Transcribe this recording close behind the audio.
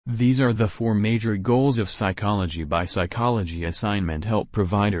These are the four major goals of Psychology by Psychology assignment help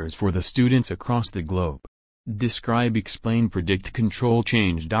providers for the students across the globe. Describe, explain, predict, control,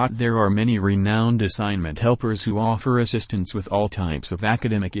 change. There are many renowned assignment helpers who offer assistance with all types of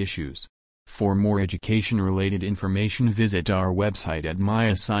academic issues. For more education-related information, visit our website at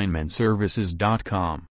myassignmentservices.com.